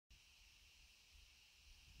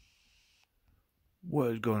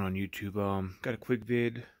What is going on YouTube? Got a quick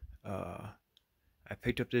vid. I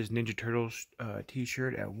picked up this Ninja Turtles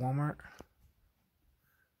t-shirt at Walmart.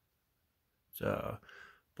 It's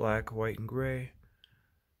black, white, and gray.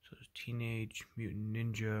 So it's Teenage Mutant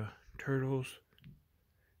Ninja Turtles.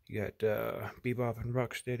 You got Bebop and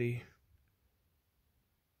Rocksteady.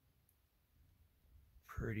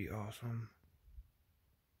 Pretty awesome.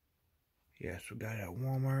 Yeah, so got it at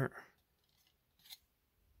Walmart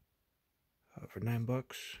for $9.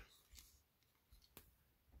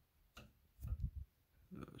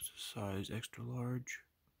 It's a size extra large.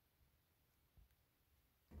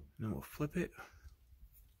 And then we'll flip it.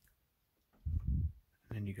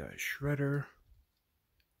 And then you got Shredder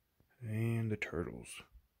and the Turtles.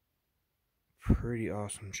 Pretty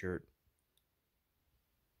awesome shirt.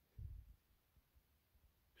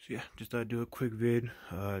 So yeah, just thought I'd do a quick vid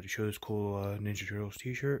to show this cool Ninja Turtles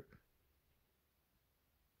t-shirt.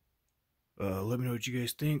 Let me know what you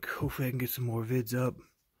guys think. Hopefully I can get some more vids up.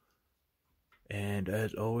 And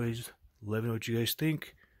as always, let me know what you guys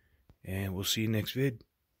think. And we'll see you next vid.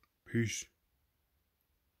 Peace.